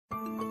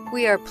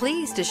We are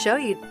pleased to show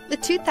you the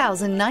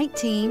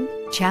 2019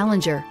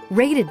 Challenger.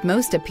 Rated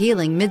most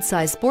appealing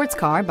midsize sports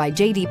car by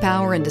J.D.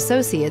 Power and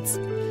Associates,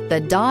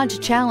 the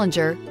Dodge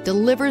Challenger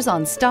delivers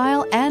on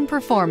style and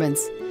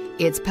performance.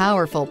 It's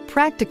powerful,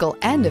 practical,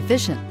 and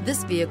efficient.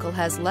 This vehicle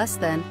has less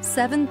than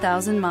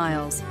 7,000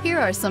 miles. Here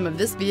are some of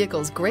this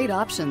vehicle's great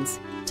options: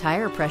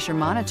 tire pressure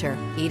monitor,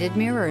 heated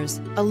mirrors,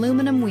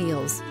 aluminum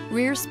wheels,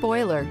 rear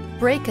spoiler,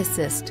 brake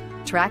assist,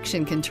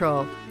 traction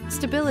control,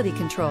 stability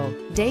control,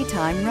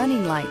 daytime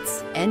running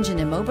lights, engine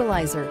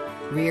immobilizer,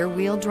 rear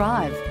wheel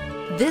drive.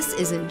 This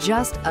isn't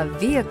just a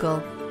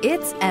vehicle,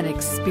 it's an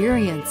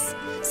experience.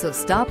 So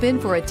stop in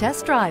for a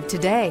test drive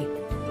today.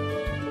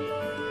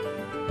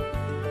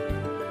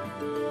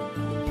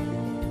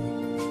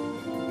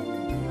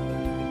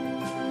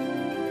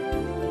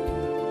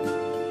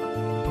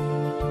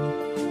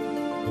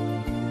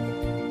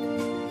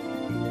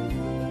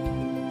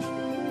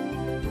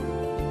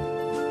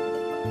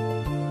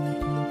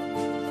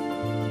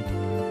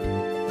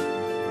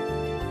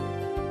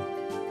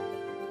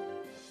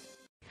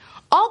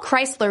 All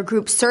Chrysler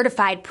Group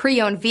certified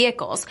pre-owned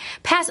vehicles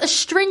pass a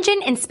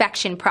stringent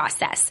inspection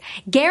process,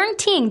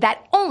 guaranteeing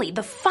that only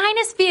the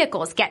finest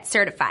vehicles get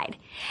certified.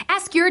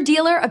 Ask your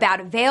dealer about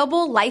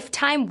available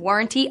lifetime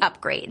warranty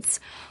upgrades.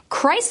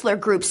 Chrysler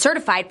Group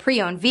certified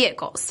pre-owned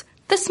vehicles,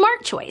 the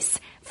smart choice,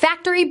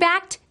 factory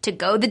backed to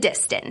go the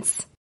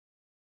distance.